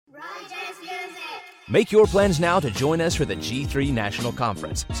Make your plans now to join us for the G3 National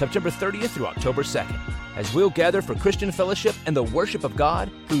Conference, September 30th through October 2nd, as we'll gather for Christian fellowship and the worship of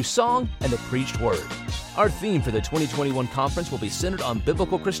God through song and the preached word. Our theme for the 2021 conference will be centered on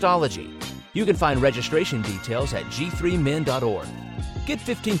biblical Christology. You can find registration details at g3men.org. Get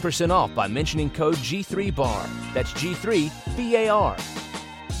 15% off by mentioning code G3BAR. That's G3 B.A.R.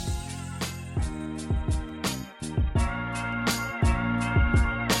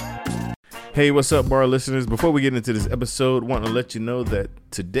 Hey, what's up, bar listeners? Before we get into this episode, want to let you know that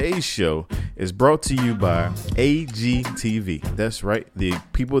today's show is brought to you by AGTV. That's right. The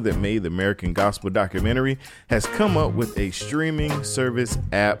people that made the American Gospel documentary has come up with a streaming service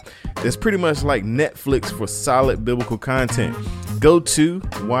app that's pretty much like Netflix for solid biblical content. Go to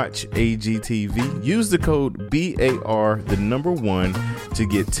watch AGTV. Use the code B.A.R. the number 1 to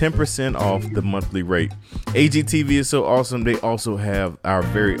get 10% off the monthly rate. AGTV is so awesome. They also have our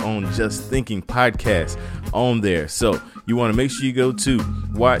very own Just Thinking podcast on there. So you want to make sure you go to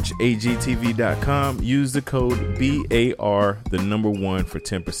watchagtv.com. Use the code BAR the number 1 for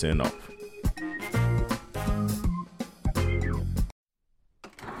 10% off.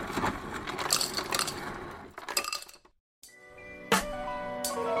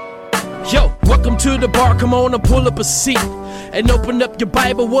 Yo, welcome to the bar. Come on and pull up a seat and open up your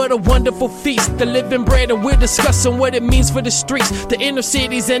Bible. What a wonderful feast. The living bread, and we're discussing what it means for the streets, the inner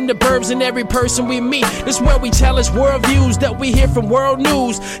cities and the burbs, and every person we meet. This is where we challenge worldviews that we hear from world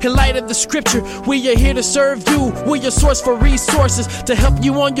news. In light of the scripture, we are here to serve you. We're your source for resources to help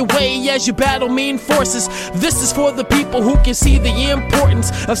you on your way as you battle mean forces. This is for the people who can see the importance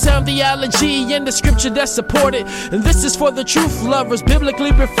of sound theology and the scripture that support it. And this is for the truth lovers,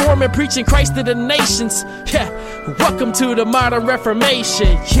 biblically reforming, preaching Christ to the nations. Yeah, welcome to the modern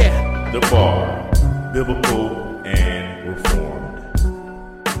Reformation. Yeah, The Bar, biblical and reformed.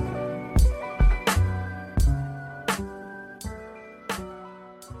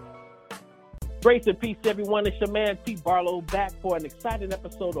 Grace and peace to everyone. It's your man T. Barlow back for an exciting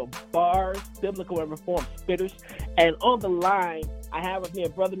episode of B.A.R.S, Biblical and Reformed Spitters. And on the line, I have with me a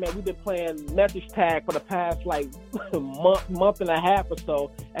brother, man. We've been playing message tag for the past month and a half or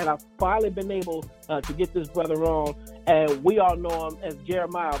so, and I've finally been able to get this brother on. And we all know him as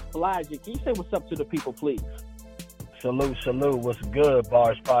Jeremiah Bligen. Can you say what's up to the people, please? Salute. What's good,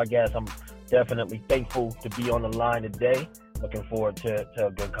 B.A.R.S podcast? I'm definitely thankful to be on the line today. Looking forward to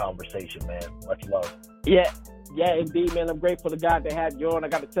a good conversation, man. Much love. Yeah, indeed, man. I'm grateful to God that had you on. I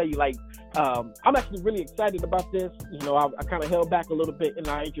got to tell you, I'm actually really excited about this. You know, I kind of held back a little bit in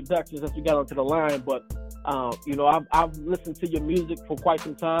our introductions as we got onto the line, but I've listened to your music for quite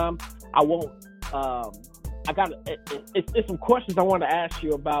some time. It's some questions I want to ask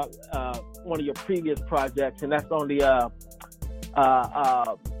you about one of your previous projects, and that's on the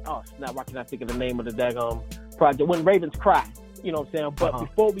why can I think of the name of the daggone project? When Ravens Cry, you know what I'm saying? But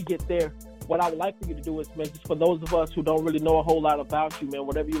before we get there, what I would like for you to do is, man, just for those of us who don't really know a whole lot about you, man,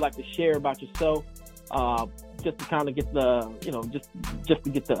 whatever you like to share about yourself, just to kind of get just to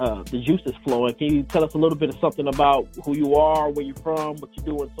get the juices flowing. Can you tell us a little bit of something about who you are, where you're from, what you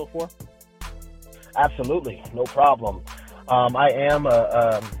do, and so forth? Absolutely, no problem. I am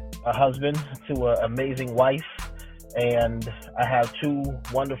a husband to an amazing wife, and I have 2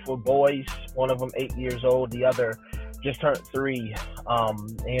 wonderful boys. One of them 8 years old, the other just turned 3.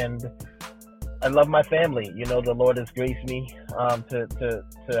 And I love my family. You know, the Lord has graced me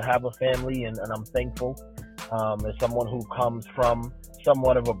to have a family, and I'm thankful. As someone who comes from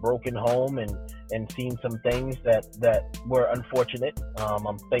somewhat of a broken home and seen some things that were unfortunate,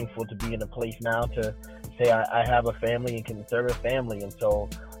 I'm thankful to be in a place now to say I have a family and can serve a family. And so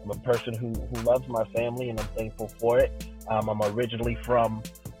I'm a person who loves my family, and I'm thankful for it. I'm originally from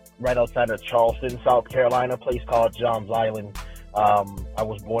right outside of Charleston, South Carolina, a place called Johns Island. I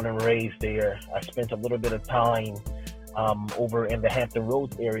was born and raised there. I spent a little bit of time over in the Hampton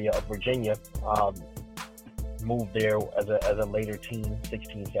Roads area of Virginia. Moved there as a later teen,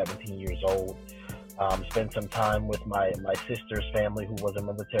 16, 17 years old. Spent some time with my sister's family, who was a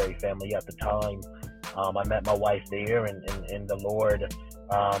military family at the time. I met my wife there, and the Lord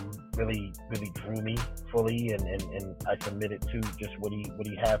really drew me fully, and I submitted to just what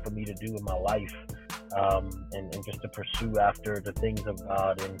he had for me to do in my life, and just to pursue after the things of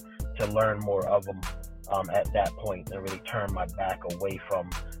God and to learn more of them at that point, and really turn my back away from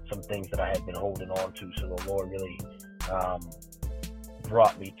some things that I had been holding on to. So the Lord really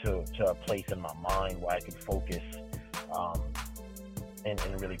brought me to a place in my mind where I could focus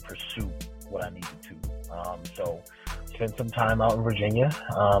and really pursue what I needed to. So spent some time out in Virginia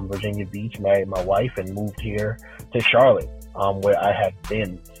Beach, married my wife, and moved here to Charlotte, where I have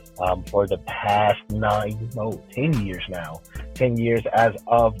been for the past 10 years now. 10 years as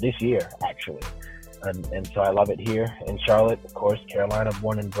of this year, actually. And so I love it here in Charlotte, of course, Carolina,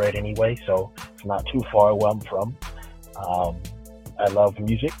 born and bred anyway, so it's not too far where I'm from. I love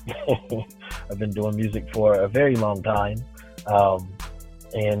music. I've been doing music for a very long time.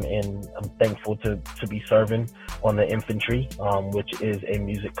 And I'm thankful to be serving on the Infantry, which is a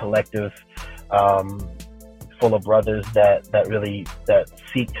music collective full of brothers that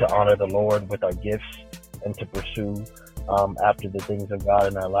seek to honor the Lord with our gifts and to pursue after the things of God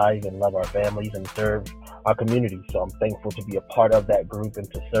in our lives and love our families and serve our community. So I'm thankful to be a part of that group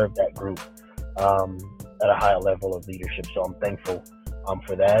and to serve that group at a higher level of leadership. So I'm thankful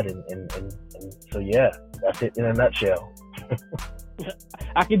for that. And so, yeah, that's it in a nutshell.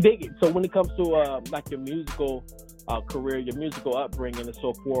 I can dig it. So when it comes to like your musical career, your musical upbringing and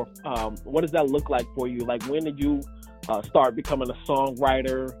so forth, what does that look like for you? Like, when did you start becoming a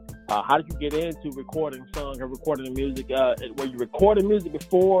songwriter? How did you get into recording songs or recording the music? Were you recording music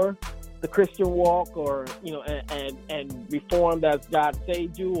before the Christian walk, or and reformed as God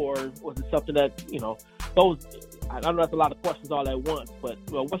saved you, or was it something that those? I don't know, that's a lot of questions all at once, but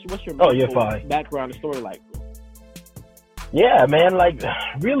what's your background and story like? Yeah, man, like,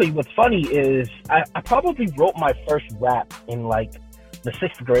 really what's funny is I probably wrote my first rap in like the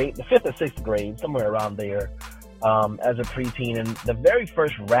 5th or 6th grade, somewhere around there, as a preteen. And the very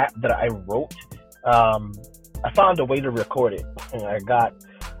first rap that I wrote, I found a way to record it. And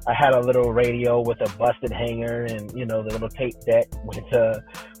I had a little radio with a busted hanger and, the little tape deck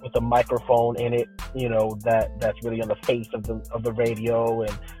with a microphone in it, that's really on the face of the radio.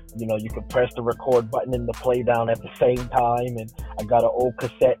 And, you could press the record button and the play down at the same time. And I got an old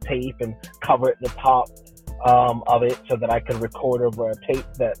cassette tape and covered the top of it so that I could record over a tape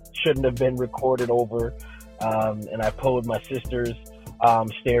that shouldn't have been recorded over. And I pulled my sister's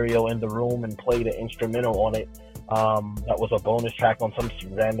stereo in the room and played an instrumental on it. That was a bonus track on some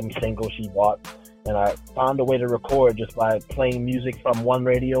random single she bought. And I found a way to record just by playing music from one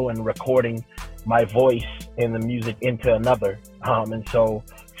radio and recording my voice and the music into another. And so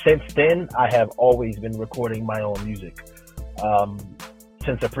since then, I have always been recording my own music,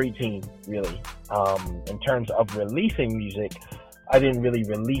 since a preteen, really. In terms of releasing music, I didn't really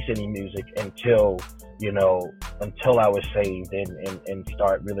release any music until I was saved and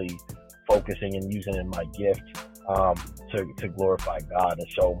start really focusing and using in my gift to glorify God.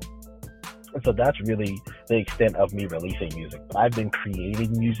 And so that's really the extent of me releasing music. But I've been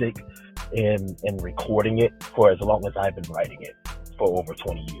creating music and recording it for as long as I've been writing it, for over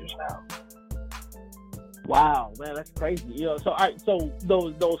 20 years now. Wow, man, that's crazy. So all right, so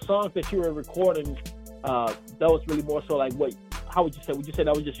those songs that you were recording, that was really more so like what? How would you say? Would you say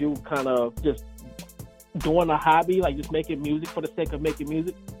that was just you kind of just doing a hobby, like just making music for the sake of making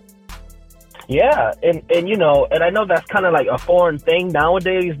music? Yeah, and I know that's kind of like a foreign thing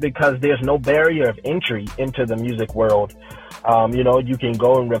nowadays because there's no barrier of entry into the music world. You can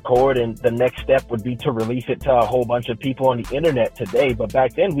go and record, and the next step would be to release it to a whole bunch of people on the internet today. But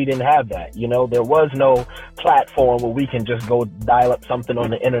back then, we didn't have that. There was no platform where we can just go dial up something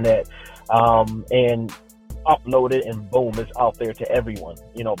on the internet and upload it, and boom, it's out there to everyone.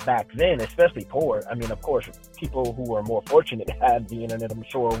 Back then, especially poor. I mean, of course, people who were more fortunate had the internet, I'm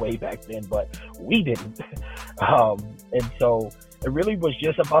sure, way back then, but we didn't. And so it really was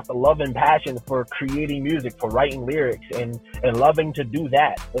just about the love and passion for creating music, for writing lyrics and loving to do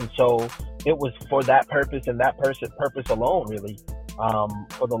that. And so it was for that purpose and that purpose alone, really,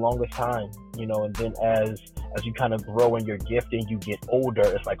 for the longest time, and then as you kind of grow in your gift and you get older,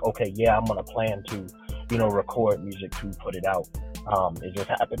 it's like, okay, yeah, I'm going to plan to, record music to put it out. It just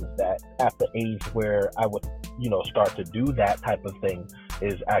happens that at the age where I would, start to do that type of thing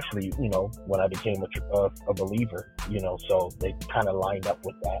is actually, when I became a believer, so they kind of lined up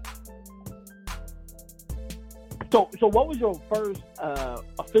with that. So what was your first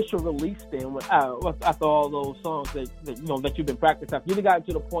official release then after all those songs that you've been practicing? You got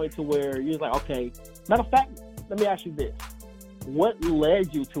to the point to where you was like, okay, matter of fact, let me ask you this. What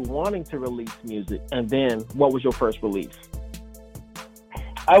led you to wanting to release music? And then what was your first release?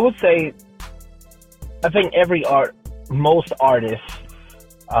 I would say, I think most artists,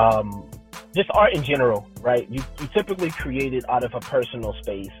 just art in general, right? You typically create it out of a personal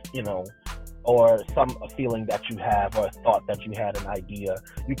space, or a feeling that you have, or a thought that you had, an idea.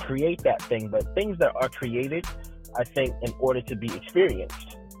 You create that thing, but things that are created, I think, in order to be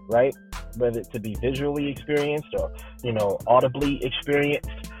experienced, right? Whether it to be visually experienced or, audibly experienced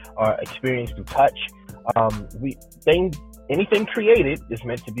or experienced through touch. Anything created is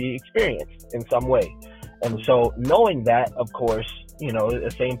meant to be experienced in some way. And so knowing that, of course,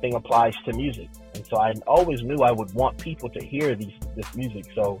 the same thing applies to music. And so I always knew I would want people to hear this music.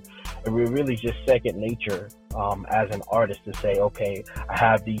 So it was really just second nature as an artist to say, okay, I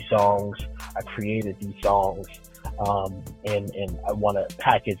have these songs, I created these songs, and I want to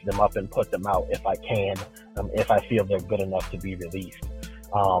package them up and put them out if I can, if I feel they're good enough to be released.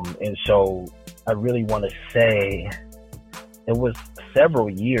 And so I really want to say it was several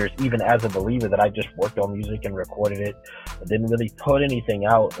years, even as a believer, that I just worked on music and recorded it. I didn't really put anything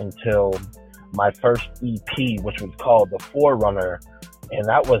out until my first EP, which was called The Forerunner. And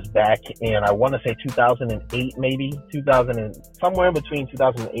that was back in, I want to say 2008, maybe somewhere in between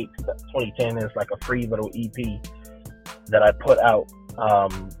 2008 to 2010. It's like a free little EP that I put out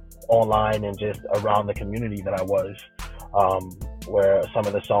online and just around the community that I was, where some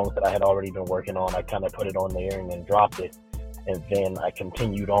of the songs that I had already been working on, I kind of put it on there and then dropped it. And then I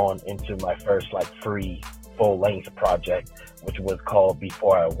continued on into my first free full-length project, which was called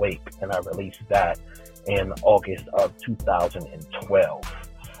Before I Wake, and I released that in August of 2012.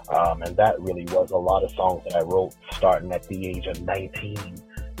 And that really was a lot of songs that I wrote starting at the age of 19,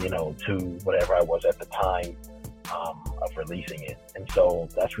 to whatever I was at the time of releasing it. And so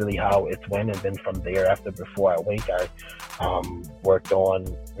that's really how it went. And then from there, after Before I Wake, I worked on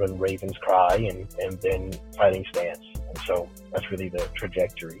When Ravens Cry and then Fighting Stance. And so that's really the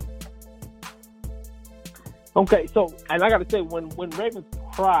trajectory. Okay, so, and I got to say, when Ravens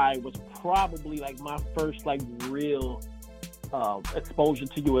Cry was probably my first real exposure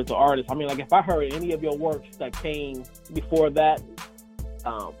to you as an artist. I mean, if I heard any of your works that came before that,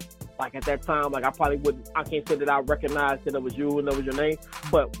 at that time, I probably wouldn't, I can't say that I recognized that it was you and that was your name,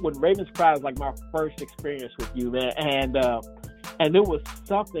 but when Ravens Cry was my first experience with you, man, and there was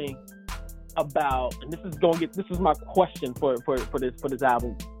something about, and this is my question for this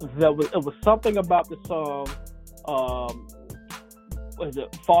album. It was something about the song, what is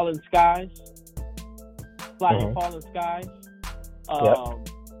it, Fallen Skies? Flying Fallen Skies. Yep.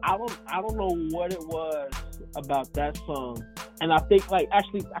 I don't know what it was about that song. And I think,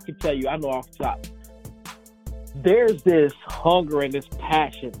 actually, I can tell you, I know off the top, there's this hunger and this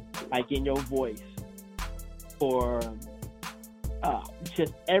passion, in your voice for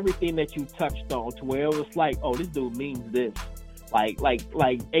just everything that you touched on, to where it was oh, this dude means this.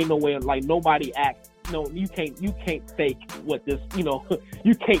 Ain't no way, nobody acts. No, you can't fake what this,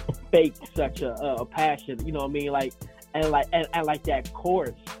 you can't fake such a passion, you know what I mean? And that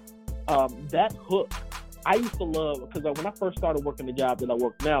chorus, that hook, I used to love, because when I first started working the job that I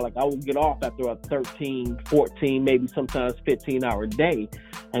work now, I would get off after a 13, 14, maybe sometimes 15-hour day.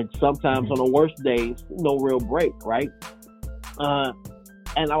 And sometimes on the worst days, no real break, right?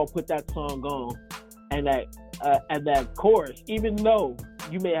 And I would put that song on, and that chorus, even though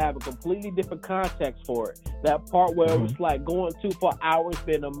you may have a completely different context for it, that part where it was going 2 for hours,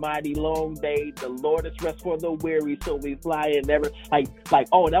 been a mighty long day, the Lord is rest for the weary, so we fly and never,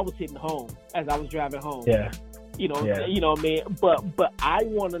 oh, that was hitting home as I was driving home. Yeah. You know what I mean? But I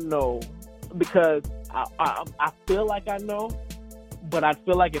want to know, because I feel like I know, but I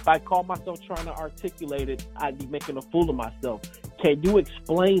feel like if I call myself trying to articulate it, I'd be making a fool of myself. Can you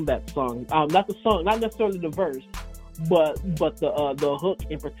explain that song? Not the song, not necessarily the verse, but the hook,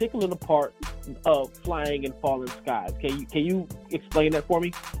 in particular, the part of Flying and Fallen Skies. Can you explain that for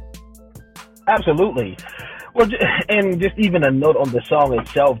me? Absolutely. Well, and just even a note on the song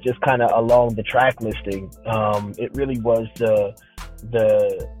itself, just kind of along the track listing, it really was the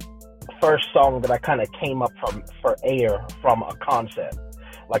first song that I kind of came up for air from a concept.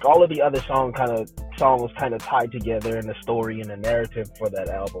 All of the other songs kind of tied together in the story and the narrative for that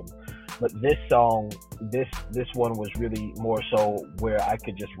album. But this song, this one was really more so where I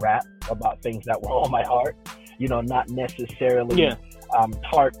could just rap about things that were on my heart, not necessarily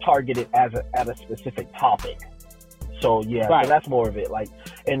targeted at a specific topic. So so that's more of it.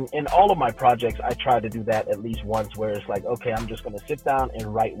 In all of my projects, I try to do that at least once, where it's okay, I'm just going to sit down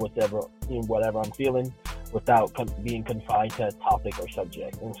and write whatever I'm feeling, without being confined to a topic or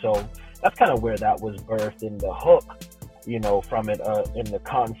subject. And so that's kind of where that was birthed. In the hook, from it, in the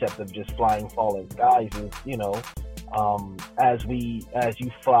concept of just flying fallen skies is, as you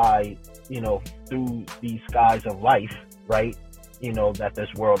fly, through these skies of life, right? That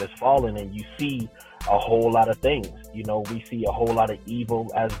this world is fallen, and you see a whole lot of things. We see a whole lot of evil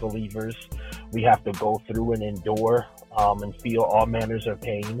as believers. We have to go through and endure, and feel all manners of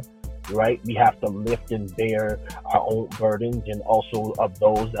pain. Right? We have to lift and bear our own burdens, and also of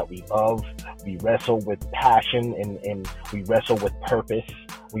those that we love. We wrestle with passion, and we wrestle with purpose.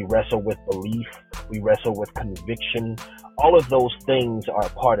 We wrestle with belief. We wrestle with conviction. All of those things are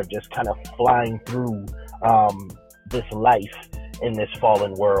part of just kind of flying through this life in this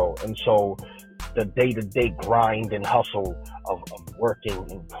fallen world. And so the day-to-day grind and hustle of working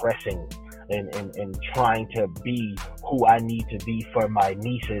and pressing and trying to be who I need to be for my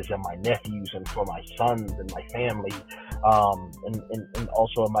nieces and my nephews and for my sons and my family, and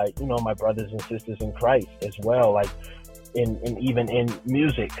also my brothers and sisters in Christ as well. Like even in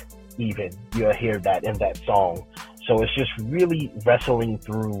music, even you'll hear that in that song. So it's just really wrestling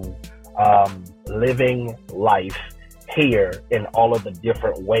through living life here in all of the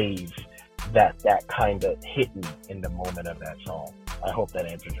different ways that kind of hit me in the moment of that song. I hope that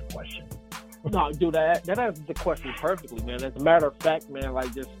answers your question. No, dude, that answers the question perfectly, man. As a matter of fact, man,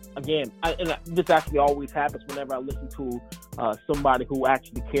 like just again, this actually always happens whenever I listen to somebody who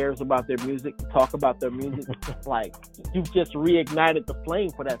actually cares about their music, talk about their music. Like you've just reignited the flame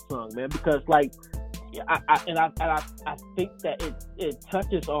for that song, man. Because like, I think that it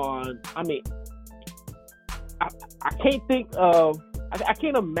touches on. I mean, I can't think of. I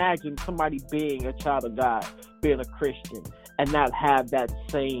can't imagine somebody being a child of God, being a Christian, and not have that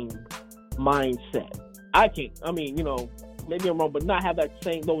same mindset. I can't. I mean, maybe I'm wrong, but not have that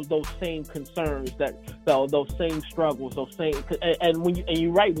same those same concerns, those same struggles, those same. And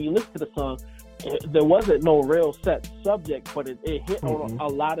you're right, when you listen to the song, there wasn't no real set subject, but it hit on a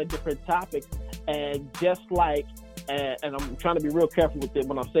lot of different topics, and just like. And I'm trying to be real careful with it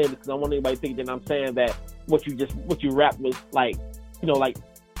when I'm saying this, because I don't want anybody to think that I'm saying that what you rapped was like, like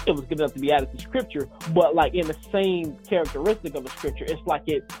it was good enough to be added to scripture, but like in the same characteristic of the scripture, it's like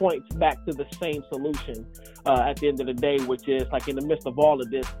it points back to the same solution at the end of the day, which is like in the midst of all of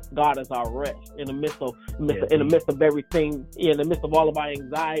this, God is our rest. In the midst of everything, in the midst of all of our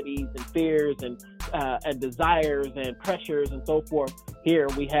anxieties and fears and desires and pressures and so forth, here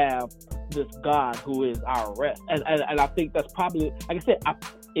we have this God who is our rest. And I think that's probably, like I said,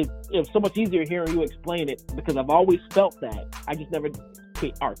 it's so much easier hearing you explain it, because I've always felt that. I just never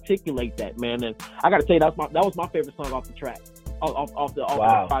could articulate that, man. And I got to say, that was my favorite song off the track, off the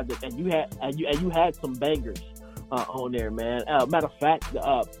project. And you had some bangers on there, man. Matter of fact,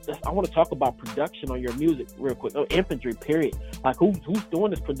 I want to talk about production on your music real quick. Infantry, period. Like who's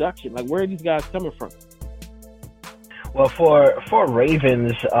doing this production? Like where are these guys coming from? Well, for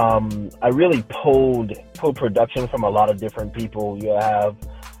Ravens, I really pulled production from a lot of different people. You'll have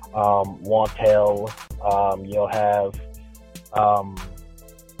Wantel, you'll have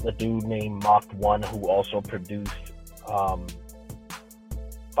a dude named Mach 1 who also produced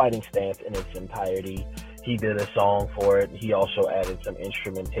Fighting Stance in its entirety. He did a song for it. He also added some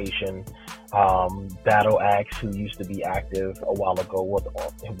instrumentation. Battle Axe, who used to be active a while ago,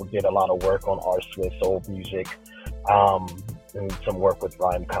 did a lot of work on our Swiss Soul music. And some work with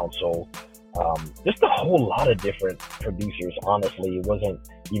Rhyme Council. Just a whole lot of different producers, honestly. It wasn't,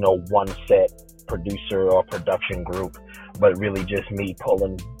 one set producer or production group, but really just me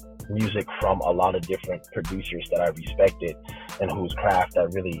pulling music from a lot of different producers that I respected and whose craft I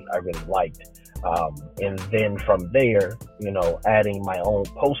really liked. And then from there, adding my own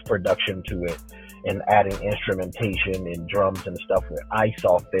post-production to it and adding instrumentation and drums and stuff where I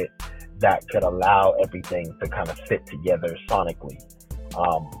saw fit that could allow everything to kind of fit together sonically.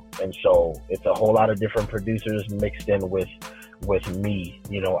 And so it's a whole lot of different producers mixed in with me,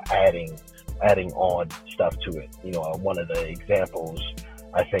 adding on stuff to it. One of the examples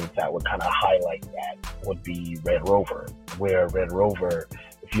I think that would kind of highlight that would be Red Rover, where Red Rover,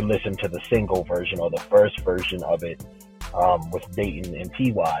 if you listen to the single version or the first version of it, with Dayton and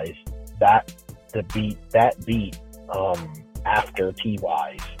T-Wise, that beat after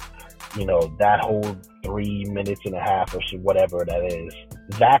T-Wise, that whole 3 minutes and a half or so, whatever that is,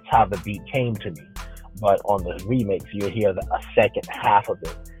 that's how the beat came to me. But on the remix, you'll hear a second half of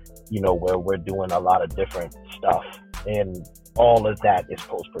it, where we're doing a lot of different stuff. And all of that is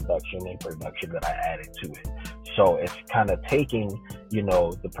post-production and production that I added to it. So it's kind of taking,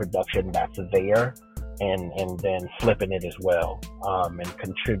 the production that's there and then flipping it as well, and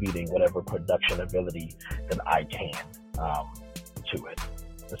contributing whatever production ability that I can to it.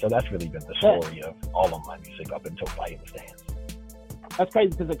 And so that's really been the story of all of my music up until Fighting Stance. That's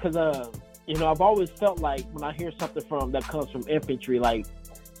crazy because I've always felt like when I hear something that comes from Infantry, like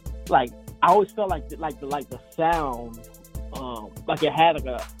I always felt like the sound, like it has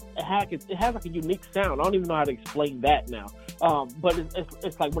like a unique sound. I don't even know how to explain that now. But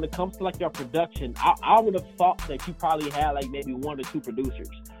it's like when it comes to like your production, I would have thought that you probably had like maybe 1 or 2 producers,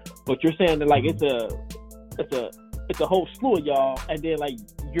 but you're saying that like it's a whole slew of y'all, and then like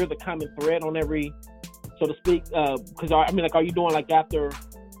you're the common thread on every, so to speak. Because are you doing like after?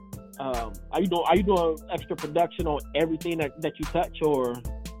 Are you doing extra production on everything that you touch, or?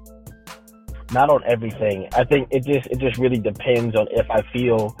 Not on everything. I think it just really depends on if I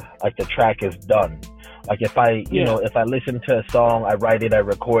feel like the track is done. Like if I, you know, if I listen to a song, I write it, I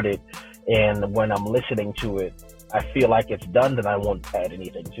record it, and when I'm listening to it, I feel like it's done, then I won't add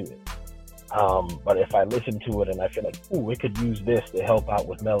anything to it. But if I listen to it and I feel like, ooh, it could use this to help out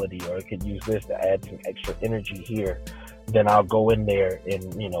with melody, or it could use this to add some extra energy here, then I'll go in there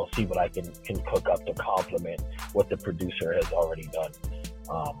and, you know, see what I can cook up to complement what the producer has already done.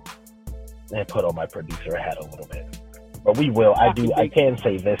 And put on my producer hat a little bit. But we will. I can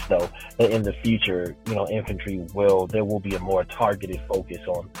say this though, that in the future, you know, Infantry there will be a more targeted focus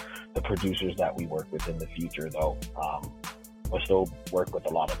on the producers that we work with in the future though. We'll still work with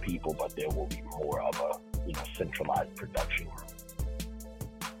a lot of people, but there will be more of a, you know, centralized production group.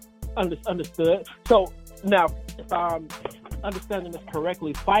 Understood. So now, if I'm understanding this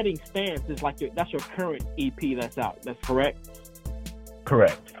correctly, Fighting Stance is like that's your current EP that's out. That's correct?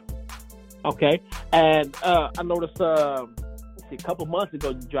 Correct. Okay. And I noticed a couple months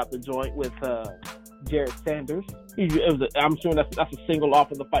ago you dropped a joint with Jared Sanders. I'm assuming that's a single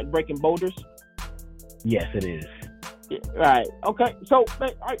off of the fight, Breaking Boulders? Yes, it is. Yeah, right. Okay. So,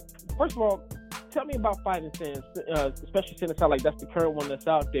 first of all, tell me about Fighting Stance, especially since it sounds like that's the current one that's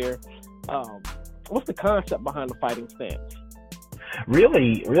out there. What's the concept behind the Fighting Stance?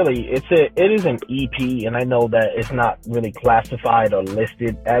 Really, it is an EP, and I know that it's not really classified or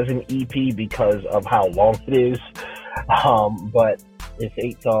listed as an EP because of how long it is. But it's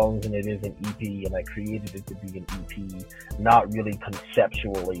 8 songs and it is an EP, and I created it to be an EP, not really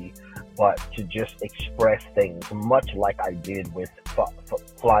conceptually, but to just express things, much like I did with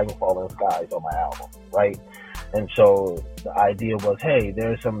Flying Falling Skies on my album, right? And so the idea was, hey,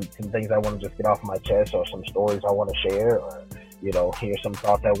 there's some things I want to just get off my chest, or some stories I want to share, or, you know, here's some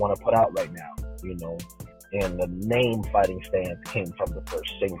thoughts I want to put out right now, you know. And the name Fighting Stance came from the first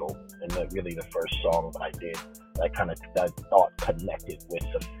single, and really the first song that I did. I thought connected with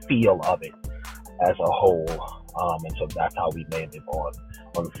the feel of it as a whole. And so that's how we landed on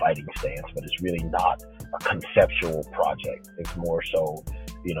Fighting Stance. But it's really not a conceptual project. It's more so,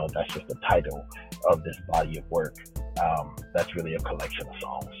 you know, that's just the title of this body of work. That's really a collection of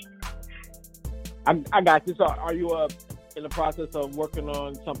songs. I got you. So are you in the process of working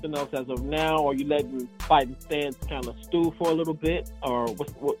on something else as of now, or you letting Fighting Stance kind of stew for a little bit, or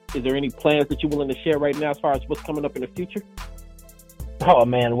what is there any plans that you're willing to share right now as far as what's coming up in the future? Oh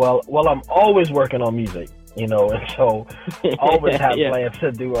man, well, I'm always working on music, you know, and so I always have plans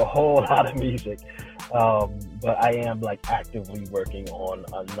to do a whole lot of music. But I am actively working on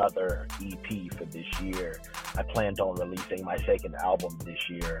another EP for this year. I planned on releasing my second album this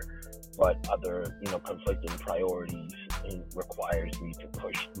year, but other, you know, conflicting priorities requires me to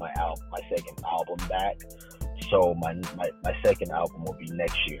push my second album back. So my second album will be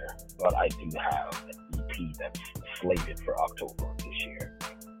next year, but I do have an EP that's slated for October of this year.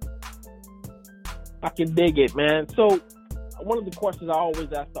 I can dig it, man. So one of the questions I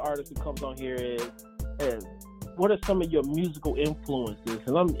always ask the artist who comes on here is what are some of your musical influences?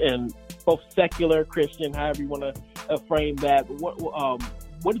 And both secular, Christian, however you want to frame that.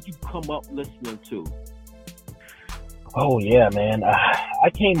 What did you come up listening to? Oh yeah, man. I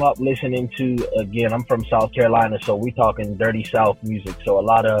came up listening to, again, I'm from South Carolina, so we talking dirty South music. So a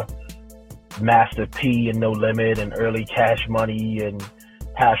lot of Master P and No Limit and early Cash Money and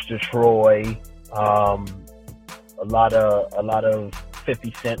Pastor Troy. A lot of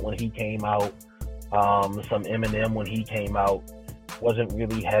 50 Cent when he came out. Some Eminem when he came out. Wasn't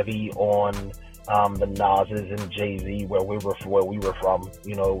really heavy on the Nas's and Jay-Z where we were from.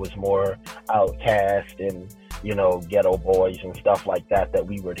 You know, it was more Outkast and, you know, Ghetto Boys and stuff like that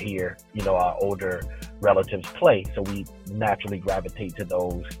we would hear, you know, our older relatives play. So we naturally gravitate to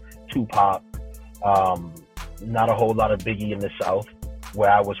those. Tupac, not a whole lot of Biggie in the South,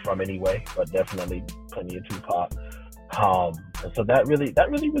 where I was from anyway, but definitely plenty of Tupac. And so that really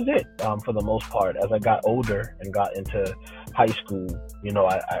was it, for the most part. As I got older and got into high school, you know,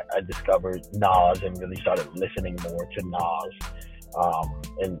 I discovered Nas and really started listening more to Nas,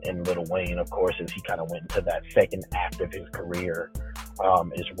 and Lil Wayne, of course, as he kind of went into that second act of his career,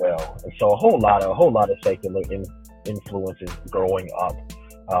 as well. And so a whole lot of secular influences growing up,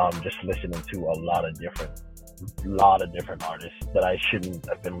 just listening to a lot of different artists that I shouldn't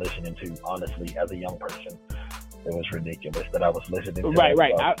have been listening to, honestly, as a young person. It was ridiculous that I was listening to. Right.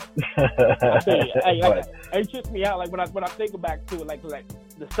 It trips me out. Like when I think back to it, like the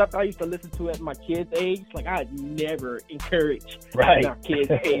stuff I used to listen to at my kids' age, like I never encouraged our kids'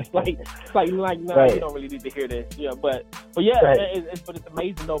 age. No, you don't really need to hear this. Yeah, but yeah, it's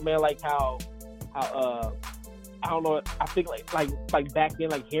amazing though, man. Like how I don't know. I think like back then,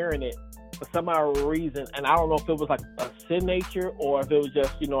 like hearing it, for some odd reason, and I don't know if it was like a sin nature or if it was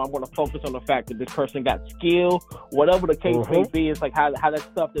just, I'm going to focus on the fact that this person got skill, whatever the case may be. It's like how that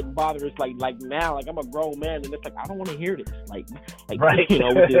stuff didn't bother us. Like now, like I'm a grown man, and it's like I don't want to hear this. Like right.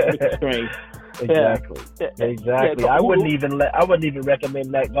 Which is strange. Exactly. Yeah. Exactly. Yeah. I wouldn't even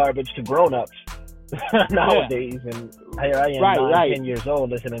recommend that garbage to grown-ups nowadays, and here I am, 10 years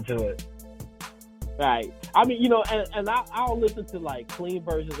old, listening to it. Right. I mean, and I'll listen to like clean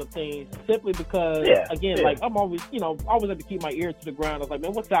versions of things simply because, like I'm always, always have to keep my ear to the ground. I was like,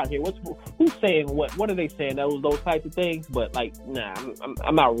 man, what's out here? Who's saying what? What are they saying? Those types of things. But like, nah,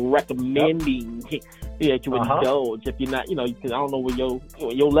 I'm not recommending that you indulge if you're not, because I don't know where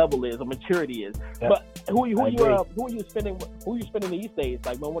your level is or maturity is. Yep. But who are you spending these days?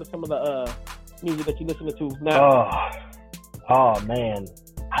 Like, man, what are some of the music that you listening to now? Oh man,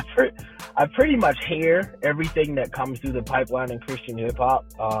 I pretty much hear everything that comes through the pipeline in Christian hip hop.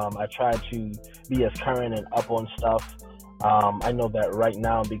 I try to be as current and up on stuff. I know that right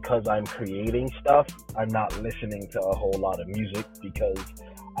now, because I'm creating stuff, I'm not listening to a whole lot of music because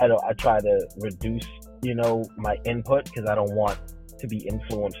I try to reduce, my input because I don't want to be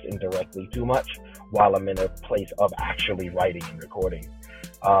influenced indirectly too much while I'm in a place of actually writing and recording.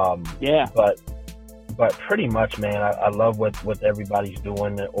 But pretty much, man, I love what everybody's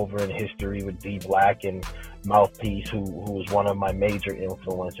doing over in history with D Black and Mouthpiece, who was one of my major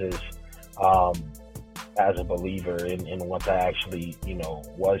influences as a believer. And once I actually,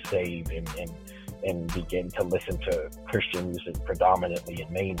 was saved and began to listen to Christian music predominantly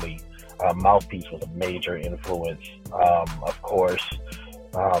and mainly, Mouthpiece was a major influence. Of course,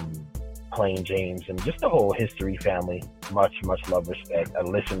 Plain James and just the whole history family, much love, respect. I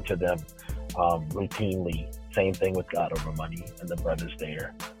listen to them routinely. Same thing with God Over Money and the brothers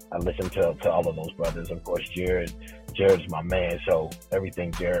there. I listen to all of those brothers. Of course, Jared's my man, so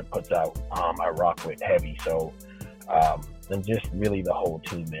everything Jared puts out, I rock with heavy. So, and just really the whole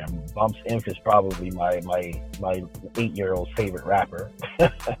team, man. Bumps Inf is probably my 8-year-old's favorite rapper.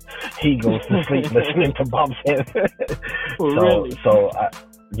 He goes to sleep listening to Bumps Inf. Really?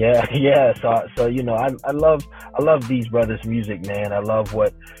 Yeah. So I love these brothers' music, man. I love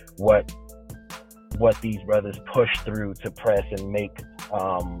what these brothers push through to press and make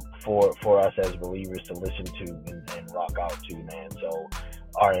for us as believers to listen to and rock out to, man. So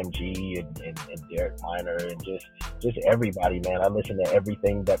RMG and Derek Minor and just everybody, man. I listen to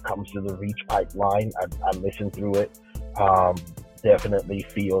everything that comes through the Reach pipeline. I listen through it. Definitely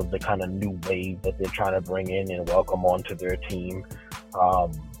feel the kind of new wave that they're trying to bring in and welcome onto their team.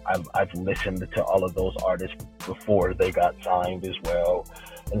 I've listened to all of those artists before they got signed as well.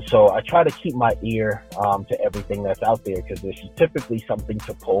 And so I try to keep my ear to everything that's out there, because there's typically something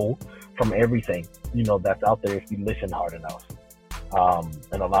to pull from everything, that's out there if you listen hard enough.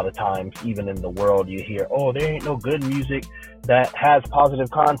 And a lot of times, even in the world, you hear, oh, there ain't no good music that has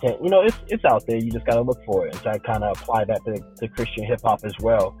positive content. It's out there. You just got to look for it. And so I kind of apply that to Christian hip hop as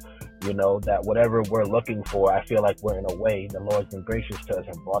well. That whatever we're looking for, I feel like we're in a way, the Lord's been gracious to us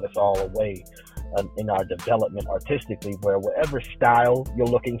and brought us all away in our development artistically, where whatever style you're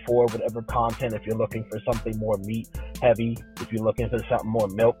looking for, whatever content, if you're looking for something more meat heavy, if you're looking for something more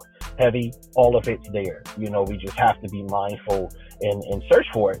milk heavy, all of it's there. We just have to be mindful and search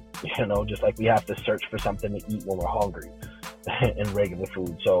for it, just like we have to search for something to eat when we're hungry in regular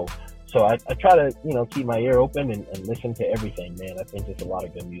food. So I try to, keep my ear open and listen to everything, man. I think there's a lot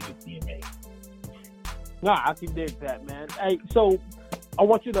of good music being made. No, I can dig that, man. Hey, so I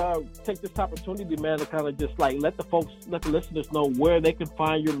want you to take this opportunity, man, to kind of just like let the listeners know where they can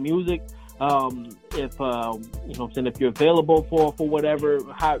find your music. If if you're available for whatever,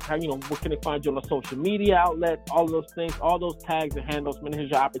 how where can they find you on the social media outlets, all those things, all those tags and handles, man. Here's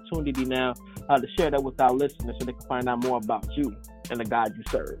your opportunity now to share that with our listeners so they can find out more about you and the God you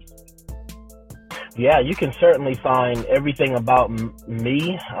serve. Yeah, you can certainly find everything about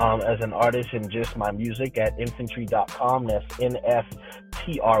me as an artist and just my music at infantry.com. That's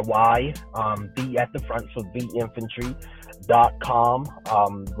NFTRY, B at the front, so BInfantry.com.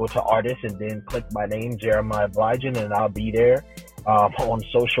 Go to artists and then click my name, Jeremiah Bligen, and I'll be there. On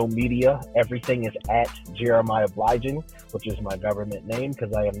social media, everything is at Jeremiah Bligen, which is my government name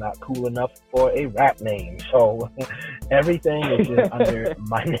because I am not cool enough for a rap name. So everything is just under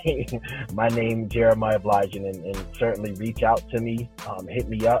my name, Jeremiah Bligen, and certainly reach out to me, hit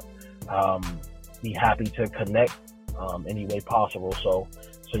me up, be happy to connect any way possible. So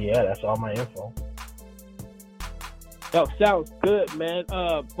yeah, that's all my info. Yo, sounds good, man.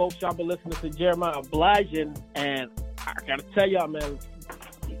 Folks, y'all been listening to Jeremiah Bligen, and I gotta tell y'all, man,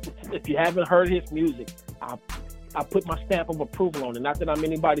 if you haven't heard his music, I put my stamp of approval on it. Not that I'm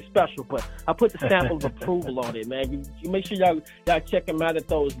anybody special, but I put the stamp of approval on it, man. You make sure y'all check them out at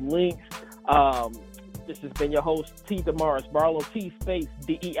those links. This has been your host, T. Damaris Barlow, T space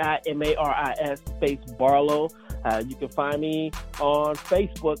DEIMARIS space Barlow. You can find me on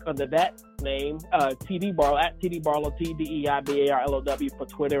Facebook under that name, TD Barlow, at TD Barlow, TDEIBARLOW for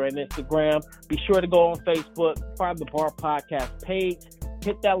Twitter and Instagram. Be sure to go on Facebook, find the Bar Podcast page,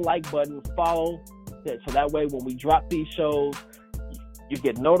 hit that like button, follow, so that way when we drop these shows, you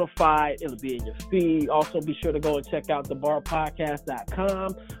get notified. It'll be in your feed. Also, be sure to go and check out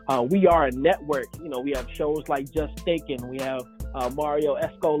thebarpodcast.com. We are a network. You know, we have shows like Just Thinking. We have Mario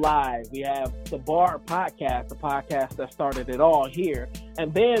Esco Live. We have the Bar Podcast, the podcast that started it all here.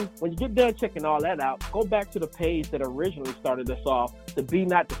 And then when you get done checking all that out, go back to the page that originally started us off, the Be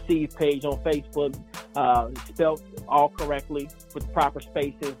Not Deceived page on Facebook, spelled all correctly with proper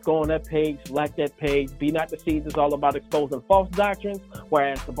spaces. Go on that page, like that page. Be Not Deceived is all about exposing false doctrines,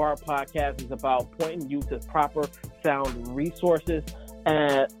 whereas the Bar Podcast is about pointing you to proper sound resources.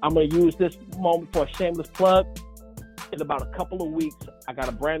 And I'm going to use this moment for a shameless plug. In about a couple of weeks, I got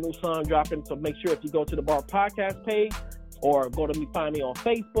a brand new song dropping, so make sure if you go to the Bar Podcast page or find me on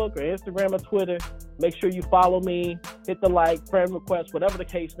Facebook or Instagram or Twitter, make sure you follow me, hit the like, friend request, whatever the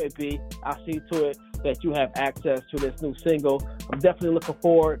case may be. I'll see to it that you have access to this new single. I'm definitely looking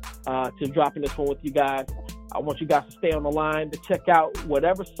forward to dropping this one with you guys. I want you guys to stay on the line to check out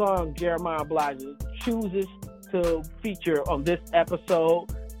whatever song Jeremiah Bligen chooses to feature on this episode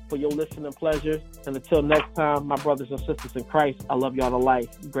for your listening pleasure. And until next time, my brothers and sisters in Christ, I love y'all to life.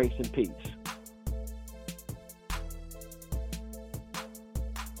 Grace and peace.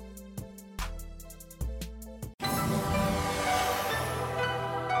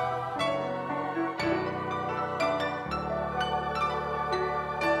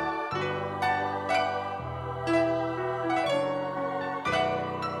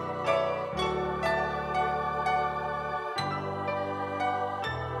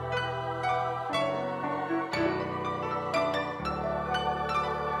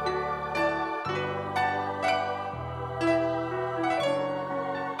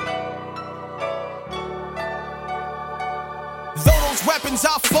 Weapons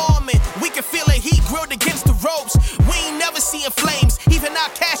are forming, we can feel the heat grilled against the ropes. We ain't never seeing flames, even our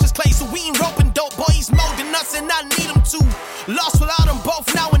cash is clay, so we ain't roping dope. Boy, he's molding us and I need him to. Lost without them both,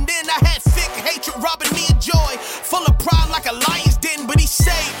 now and then I had thick hatred robbing me of joy. Full of pride like a lion's den, but he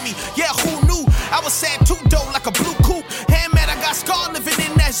saved me. Yeah, who knew? I was sad too, though, like a blue coupe. Handman, I got scarred living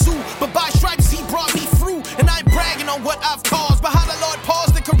in that zoo, but by stripes he brought me through. And I ain't bragging on what I've caused, but how the Lord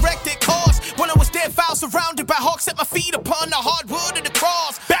paused and corrected cause. When I was dead foul, surrounded by hawks, set my feet upon the hardwood of the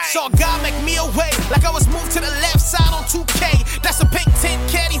cross. Bang. Saw God make me away, like I was moved to the left side on 2K. That's a pink tint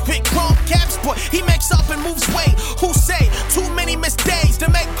caddy with chrome caps, boy. He makes up and moves weight. Who say too many missed days to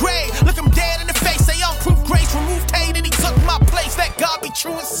make gray? Look him dead in the face, say unproved grace, removed hate, and he took my place. Let God be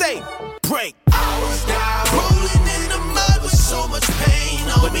true and say, break. I was down, rolling in the mud with so much pain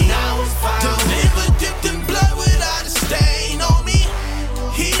on me. I was found, delivered, dipped in blood without a stain on me.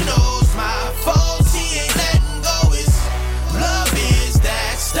 He knows my faults, he ain't letting go. His love is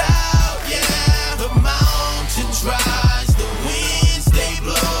that stout, yeah. The mountains rise, the winds they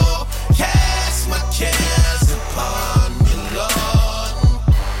blow. Cast my cares upon you, Lord.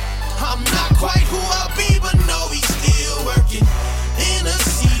 I'm not quite who I'll be, but know he's still working,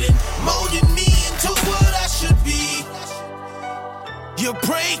 interceding, molding me into what I should be. You're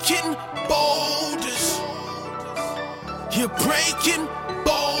breaking boulders. You're breaking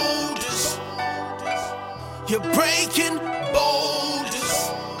boulders. You're breaking boulders.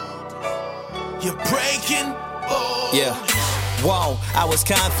 You're breaking boulders. Yeah. Whoa, I was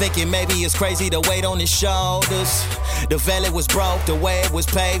kinda thinking maybe it's crazy to weight on his shoulders. The valley was broke, the way it was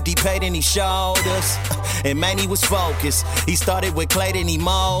paved, he paid and he showed us. And man, he was focused. He started with clay, then he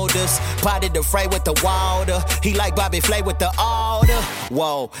molded us. Potted the fray with the water. He like Bobby Flay with the order.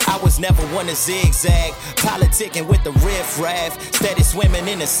 Whoa, I was never one to zigzag. Politicking with the riff-raff. Steady swimming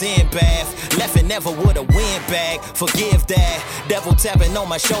in a sin bath. Left and never would have win back. Forgive that. Devil tapping on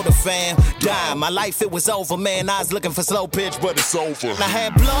my shoulder, fam. Dying, my life, it was over, man. I was looking for slow pitch, but it's over. I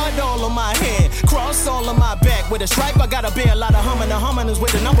had blood all on my hand, cross all on my back. With a stripe, I gotta bear a lot of humming. The hummers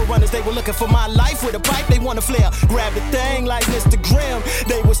with the number runners, they were looking for my life. With a pipe, they wanna flare. Grab the thing like Mr. Grimm.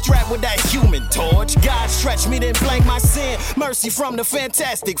 They were strapped with that human torch. God stretched me, then blank my sin. Mercy from the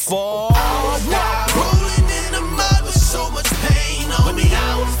Fantastic Four. I was down, rolling in the mud with so much pain on me.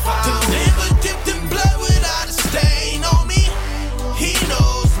 I was found, delivered, dipped in blood without a stain on me. He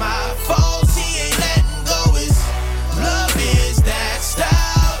knows my faults, he ain't letting go. His love is that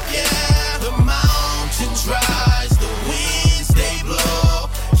stout, yeah. The mountains rise.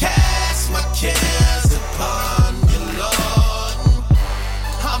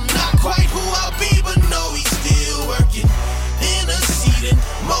 quite who I'll be, but know he's still working, interceding,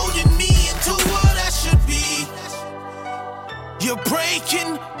 molding me into what I should be. You're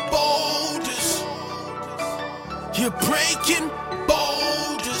breaking boulders. You're breaking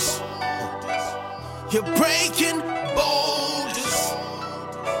boulders. You're breaking boulders.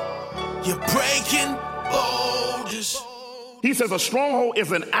 You're breaking boulders. He says a stronghold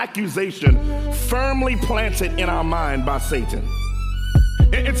is an accusation firmly planted in our mind by Satan.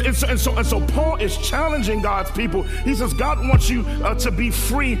 And so Paul is challenging God's people. He says God wants you to be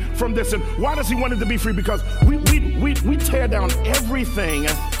free from this. And why does he want it to be free? Because we tear down everything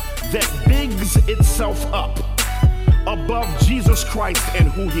that bigs itself up above Jesus Christ and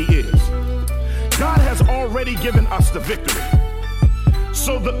who he is. God has already given us the victory.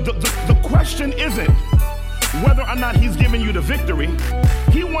 So the question isn't whether or not he's giving you the victory.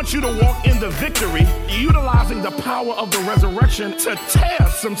 He wants you to walk in the victory, utilizing the power of the resurrection to tear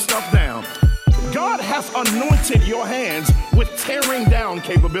some stuff down. God has anointed your hands with tearing down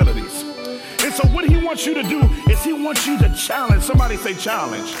capabilities. And so what he wants you to do is he wants you to challenge. Somebody say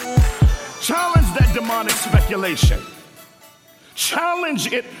challenge. Challenge that demonic speculation.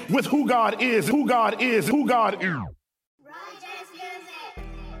 Challenge it with who God is, who God is, who God is.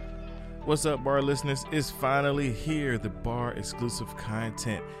 What's up, bar listeners? It's finally here, the bar exclusive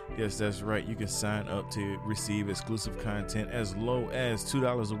content. Yes, that's right. You can sign up to receive exclusive content as low as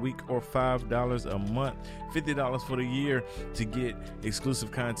 $2 a week or $5 a month, $50 for the year to get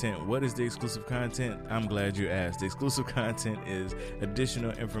exclusive content. What is the exclusive content? I'm glad you asked. The exclusive content is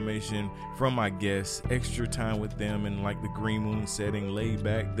additional information from my guests, extra time with them in like the green moon setting, laid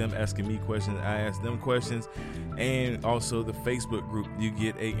back, them asking me questions, I ask them questions, and also the Facebook group. You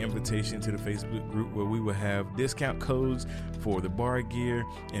get an invitation to the Facebook group where we will have discount codes for the bar gear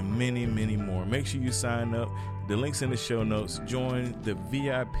and many, many more. Make sure you sign up. The link's in the show notes. Join the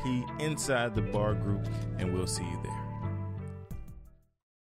VIP inside the bar group, and we'll see you there.